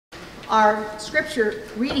Our scripture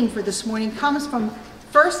reading for this morning comes from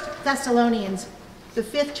 1 Thessalonians, the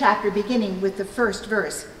 5th chapter, beginning with the 1st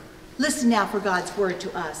verse. Listen now for God's word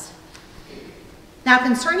to us. Now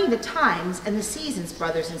concerning the times and the seasons,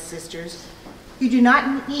 brothers and sisters, you do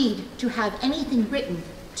not need to have anything written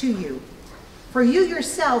to you. For you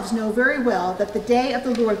yourselves know very well that the day of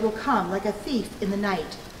the Lord will come like a thief in the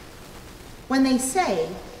night. When they say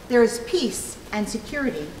there is peace and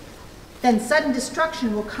security, then sudden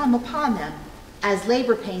destruction will come upon them as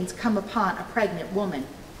labor pains come upon a pregnant woman,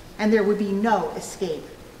 and there will be no escape.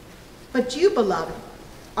 But you, beloved,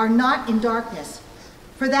 are not in darkness,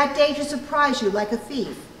 for that day to surprise you like a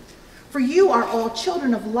thief. For you are all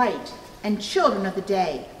children of light and children of the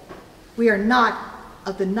day. We are not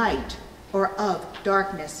of the night or of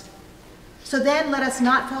darkness. So then let us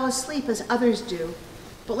not fall asleep as others do,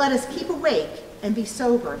 but let us keep awake and be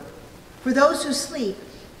sober. For those who sleep,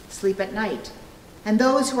 sleep at night, and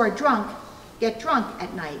those who are drunk, get drunk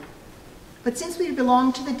at night. But since we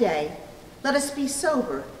belong to the day, let us be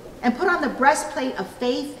sober and put on the breastplate of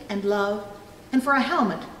faith and love, and for a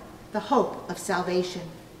helmet, the hope of salvation.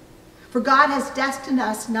 For God has destined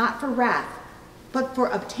us not for wrath, but for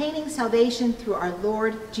obtaining salvation through our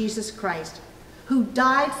Lord Jesus Christ, who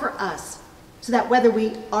died for us, so that whether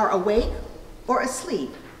we are awake or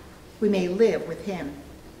asleep, we may live with him.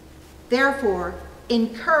 Therefore,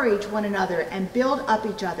 encourage one another and build up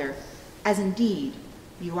each other, as indeed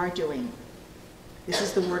you are doing. This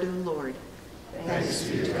is the word of the Lord. Thanks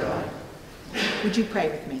be to God. Would you pray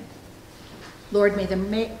with me? Lord, may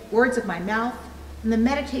the words of my mouth and the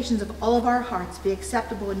meditations of all of our hearts be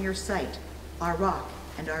acceptable in your sight, our rock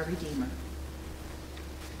and our Redeemer.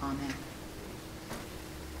 Amen.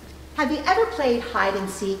 Have you ever played hide and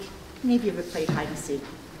seek? Maybe you've ever played hide and seek.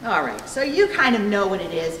 All right, so you kind of know what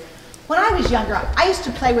it is. When I was younger, I used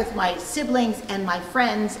to play with my siblings and my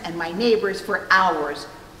friends and my neighbors for hours.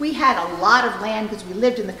 We had a lot of land because we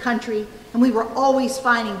lived in the country, and we were always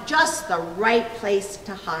finding just the right place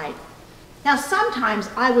to hide. Now, sometimes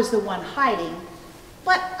I was the one hiding,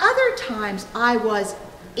 but other times I was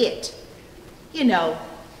it. You know,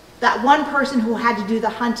 that one person who had to do the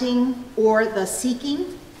hunting or the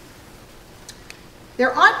seeking.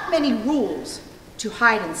 There aren't many rules to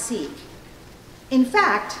hide and seek. In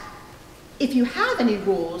fact, if you have any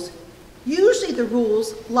rules, usually the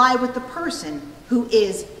rules lie with the person who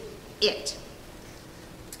is it.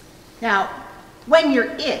 Now, when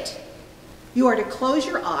you're it, you are to close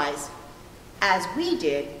your eyes, as we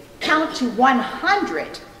did, count to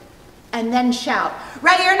 100, and then shout,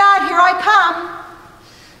 "Ready or not, here I come."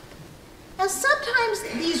 Now, sometimes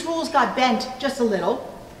these rules got bent just a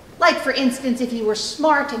little. Like, for instance, if you were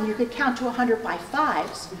smart and you could count to 100 by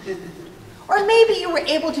fives. Or maybe you were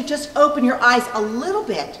able to just open your eyes a little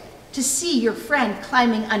bit to see your friend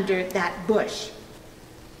climbing under that bush.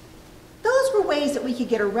 Those were ways that we could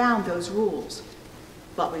get around those rules,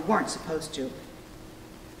 but we weren't supposed to.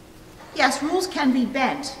 Yes, rules can be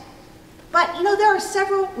bent, but you know, there are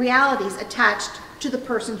several realities attached to the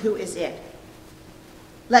person who is it.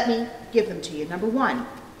 Let me give them to you. Number one,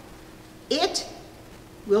 it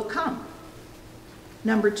will come.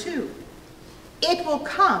 Number two, it will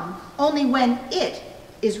come only when it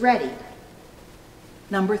is ready.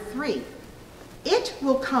 Number three, it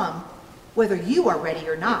will come whether you are ready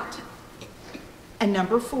or not. And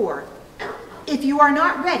number four, if you are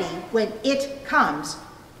not ready when it comes,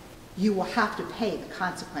 you will have to pay the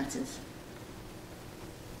consequences.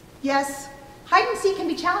 Yes, hide and seek can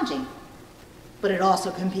be challenging, but it also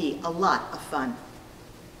can be a lot of fun.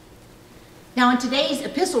 Now, in today's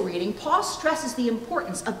epistle reading, Paul stresses the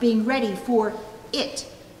importance of being ready for it.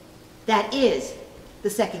 That is, the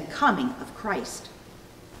second coming of Christ.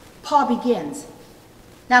 Paul begins,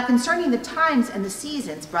 "Now concerning the times and the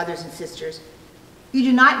seasons, brothers and sisters, you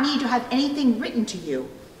do not need to have anything written to you,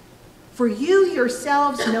 for you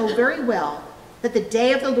yourselves know very well that the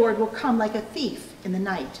day of the Lord will come like a thief in the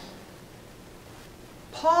night."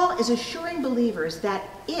 Paul is assuring believers that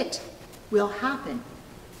it will happen.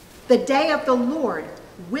 The day of the Lord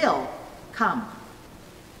will come.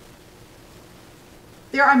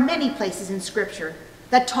 There are many places in Scripture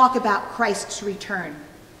that talk about Christ's return.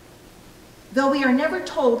 Though we are never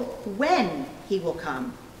told when he will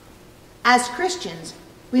come, as Christians,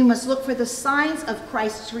 we must look for the signs of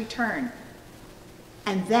Christ's return,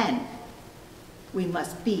 and then we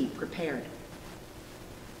must be prepared.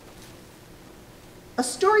 A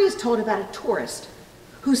story is told about a tourist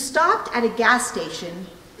who stopped at a gas station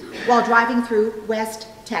while driving through West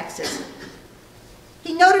Texas.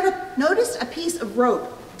 He noticed a piece of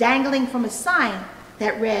rope dangling from a sign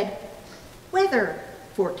that read, "Weather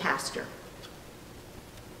Forecaster."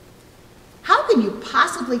 can you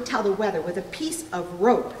possibly tell the weather with a piece of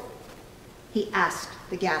rope?" he asked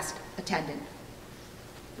the gas attendant.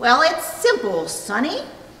 "Well, it's simple, Sonny,"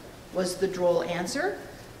 was the droll answer.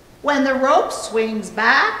 "When the rope swings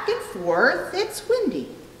back and forth, it's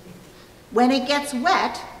windy. When it gets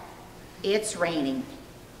wet, it's raining.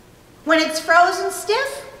 When it's frozen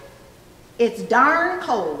stiff, it's darn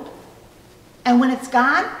cold. And when it's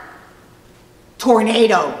gone,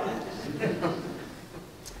 tornado."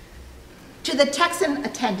 To the Texan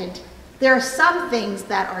attendant, there are some things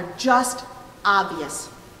that are just obvious.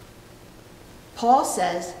 Paul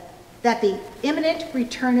says that the imminent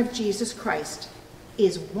return of Jesus Christ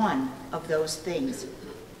is one of those things.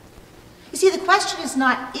 You see, the question is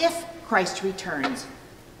not if Christ returns,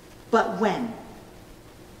 but when.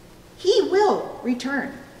 He will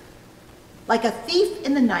return. Like a thief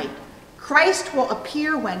in the night, Christ will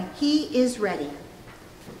appear when he is ready.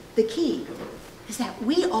 The key is that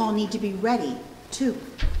we all need to be ready too.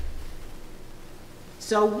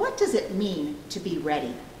 So what does it mean to be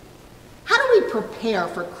ready? How do we prepare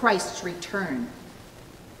for Christ's return?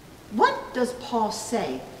 What does Paul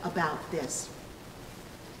say about this?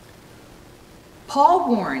 Paul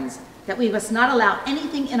warns that we must not allow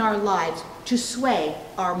anything in our lives to sway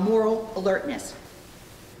our moral alertness.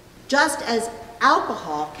 Just as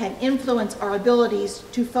alcohol can influence our abilities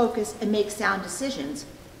to focus and make sound decisions,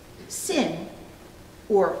 sin,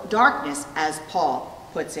 or darkness, as Paul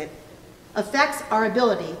puts it, affects our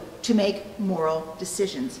ability to make moral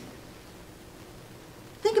decisions.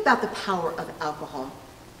 Think about the power of alcohol.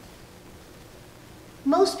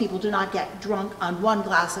 Most people do not get drunk on one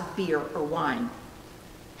glass of beer or wine.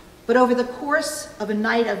 But over the course of a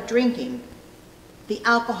night of drinking, the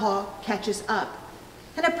alcohol catches up,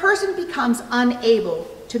 and a person becomes unable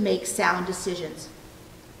to make sound decisions.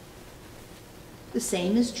 The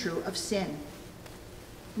same is true of sin.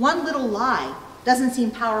 One little lie doesn't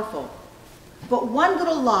seem powerful, but one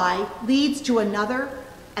little lie leads to another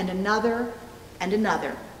and another and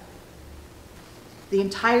another. The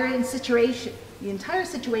entire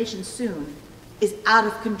situation soon is out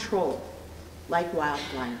of control, like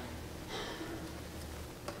wildfire.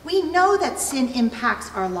 We know that sin impacts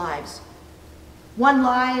our lives. One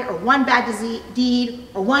lie or one bad deed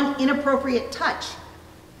or one inappropriate touch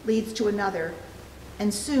leads to another,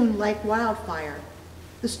 and soon, like wildfire,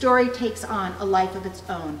 the story takes on a life of its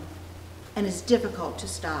own and is difficult to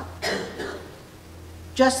stop.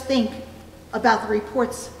 Just think about the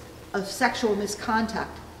reports of sexual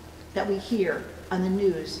misconduct that we hear on the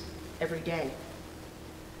news every day.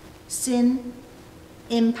 Sin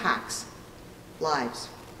impacts lives.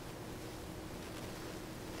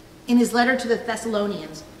 In his letter to the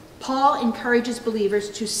Thessalonians, Paul encourages believers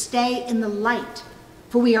to stay in the light,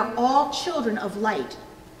 for we are all children of light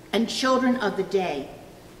and children of the day.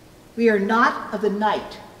 We are not of the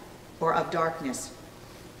night or of darkness.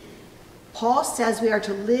 Paul says we are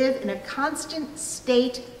to live in a constant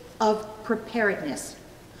state of preparedness.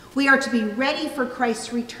 We are to be ready for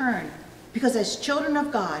Christ's return, because as children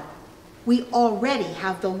of God, we already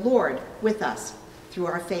have the Lord with us through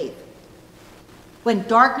our faith. When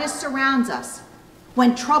darkness surrounds us,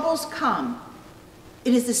 when troubles come,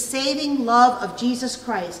 it is the saving love of Jesus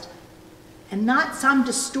Christ and not some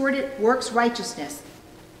distorted works righteousness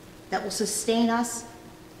that will sustain us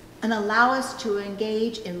and allow us to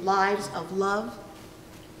engage in lives of love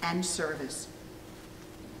and service.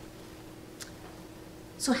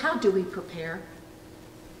 So how do we prepare?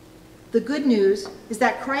 The good news is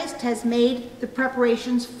that Christ has made the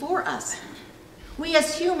preparations for us. We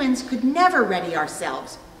as humans could never ready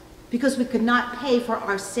ourselves because we could not pay for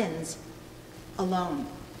our sins alone.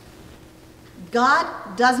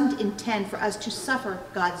 God doesn't intend for us to suffer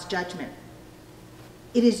God's judgment.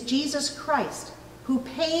 It is Jesus Christ who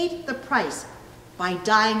paid the price by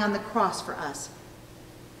dying on the cross for us.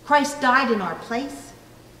 Christ died in our place.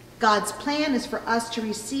 God's plan is for us to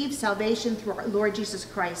receive salvation through our Lord Jesus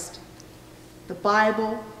Christ. The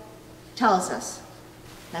Bible tells us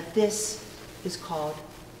that this is called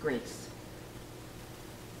grace.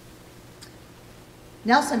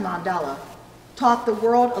 Nelson Mandela taught the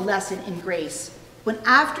world a lesson in grace when,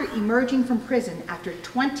 after emerging from prison after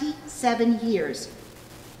 27 years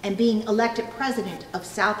and being elected president of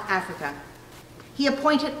South Africa, he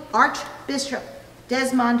appointed Archbishop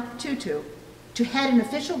Desmond Tutu to head an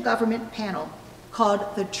official government panel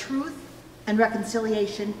called the Truth and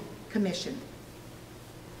Reconciliation Commission.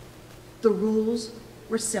 The rules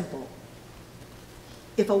were simple.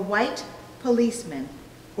 If a white policeman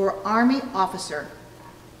or army officer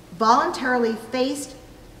voluntarily faced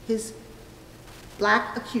his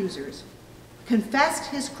black accusers,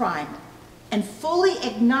 confessed his crime, and fully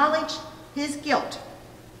acknowledged his guilt,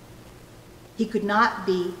 he could not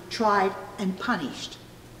be tried and punished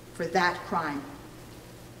for that crime.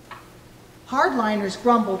 Hardliners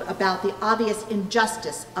grumbled about the obvious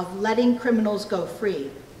injustice of letting criminals go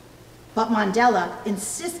free, but Mandela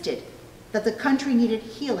insisted that the country needed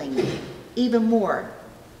healing even more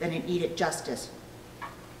than it needed justice.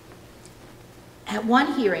 At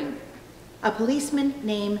one hearing, a policeman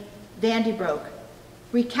named Van den Broek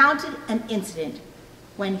recounted an incident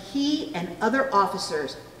when he and other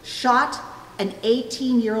officers shot an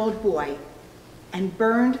 18-year-old boy and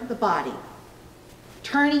burned the body,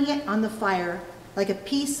 turning it on the fire like a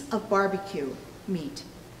piece of barbecue meat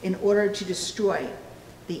in order to destroy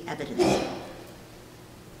the evidence.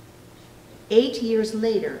 8 years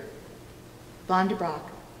later, Van den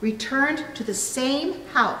Broek returned to the same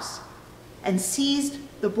house and seized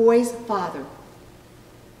the boy's father.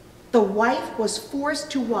 The wife was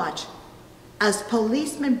forced to watch as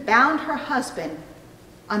policemen bound her husband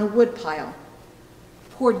on a woodpile,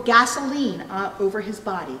 poured gasoline over his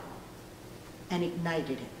body, and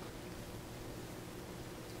ignited it.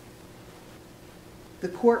 The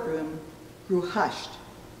courtroom grew hushed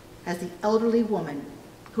as the elderly woman,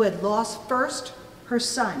 who had lost first her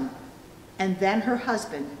son and then her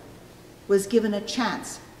husband, was given a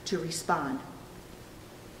chance to respond.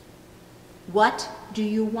 "What do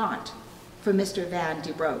you want from Mr. Van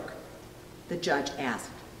den Broek?" the judge asked.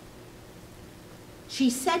 She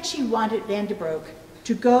said she wanted Van den Broek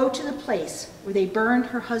to go to the place where they burned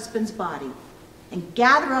her husband's body and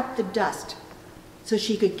gather up the dust so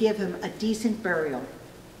she could give him a decent burial.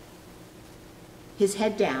 His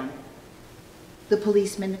head down, the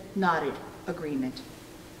policeman nodded agreement.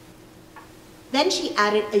 Then she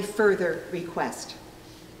added a further request.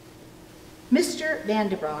 "Mr. Van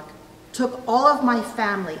den Broek took all of my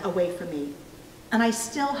family away from me, and I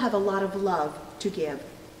still have a lot of love to give.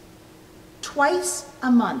 Twice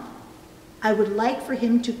a month, I would like for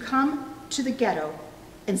him to come to the ghetto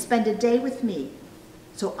and spend a day with me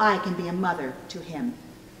so I can be a mother to him.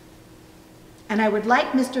 And I would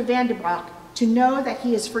like Mr. Van den Broek to know that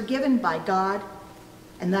he is forgiven by God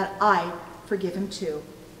and that I forgive him too.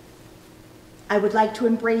 I would like to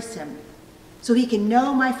embrace him so he can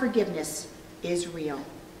know my forgiveness is real."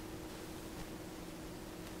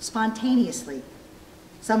 Spontaneously,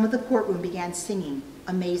 some of the courtroom began singing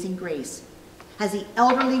Amazing Grace as the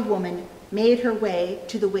elderly woman made her way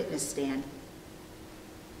to the witness stand.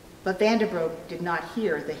 But Van den Broek did not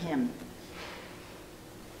hear the hymn.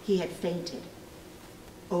 He had fainted,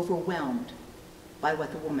 overwhelmed by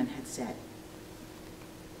what the woman had said.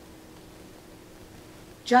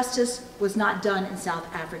 Justice was not done in South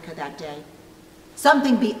Africa that day.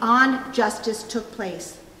 Something beyond justice took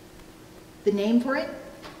place. The name for it?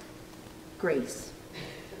 Grace.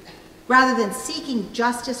 Rather than seeking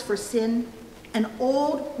justice for sin, an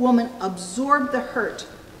old woman absorbed the hurt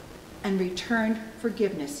and returned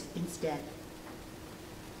forgiveness instead.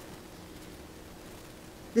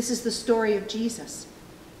 This is the story of Jesus.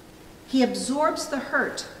 He absorbs the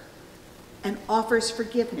hurt and offers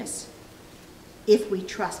forgiveness if we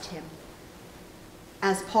trust him.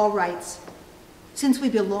 As Paul writes, "Since we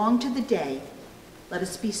belong to the day, let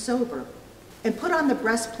us be sober and put on the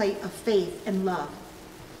breastplate of faith and love,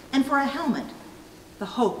 and for a helmet, the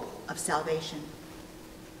hope of salvation.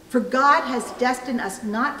 For God has destined us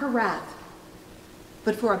not for wrath,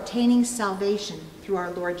 but for obtaining salvation through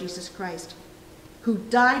our Lord Jesus Christ, who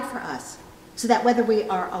died for us, so that whether we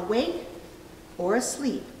are awake or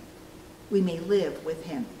asleep, we may live with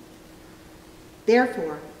him.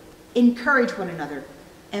 Therefore, encourage one another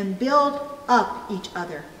and build up each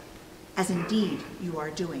other, as indeed you are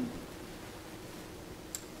doing."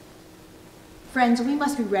 Friends, we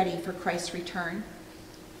must be ready for Christ's return.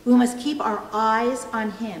 We must keep our eyes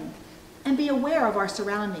on him and be aware of our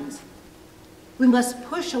surroundings. We must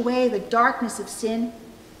push away the darkness of sin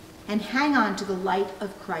and hang on to the light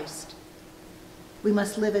of Christ. We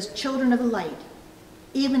must live as children of the light,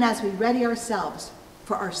 even as we ready ourselves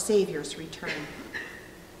for our Savior's return.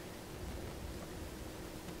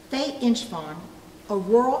 Faye Inchvaughn, a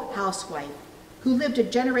rural housewife who lived a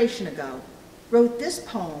generation ago, wrote this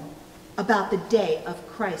poem about the day of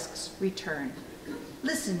Christ's return.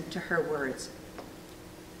 Listen to her words.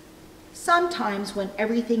 "Sometimes when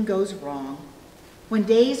everything goes wrong, when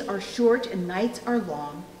days are short and nights are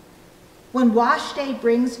long, when wash day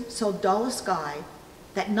brings so dull a sky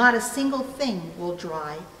that not a single thing will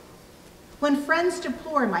dry, when friends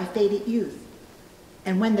deplore my faded youth,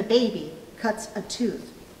 and when the baby cuts a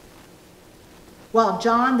tooth, while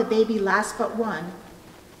John, the baby last but one,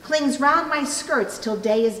 clings round my skirts till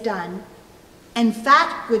day is done, and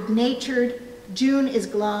fat, good-natured June is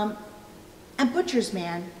glum, and butcher's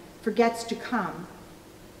man forgets to come.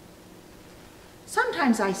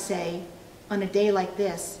 Sometimes I say, on a day like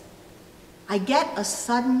this, I get a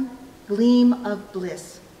sudden gleam of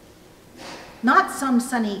bliss. Not some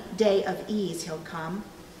sunny day of ease he'll come,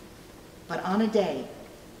 but on a day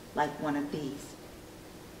like one of these.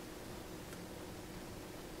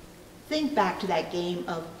 Think back to that game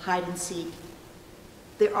of hide and seek.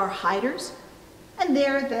 There are hiders, and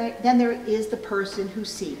then there is the person who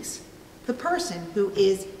seeks, the person who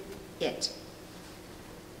is it.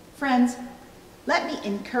 Friends, let me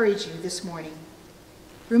encourage you this morning.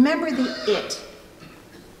 Remember the it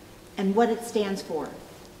and what it stands for.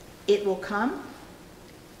 It will come.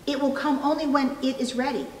 It will come only when it is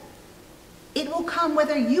ready. It will come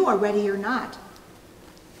whether you are ready or not.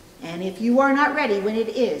 And if you are not ready when it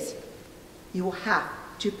is, you will have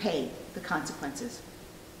to pay the consequences.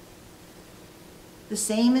 The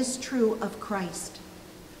same is true of Christ.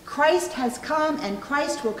 Christ has come and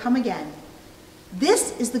Christ will come again.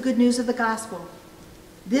 This is the good news of the gospel.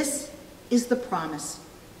 This is the promise.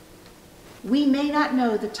 We may not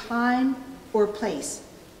know the time or place,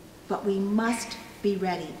 but we must be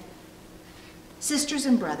ready. Sisters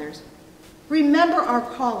and brothers, remember our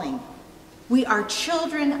calling. We are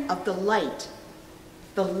children of the light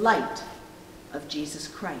of Jesus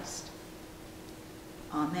Christ.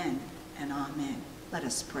 Amen and amen. Let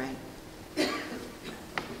us pray.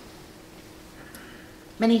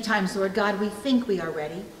 Many times, Lord God, we think we are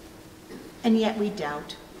ready, and yet we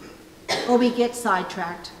doubt, or we get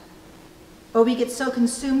sidetracked, or we get so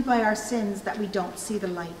consumed by our sins that we don't see the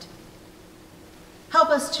light. Help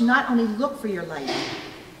us to not only look for your light,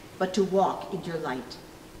 but to walk in your light.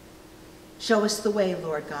 Show us the way,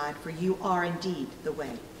 Lord God, for you are indeed the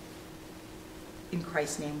way. In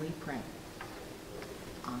Christ's name we pray.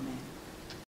 Amen.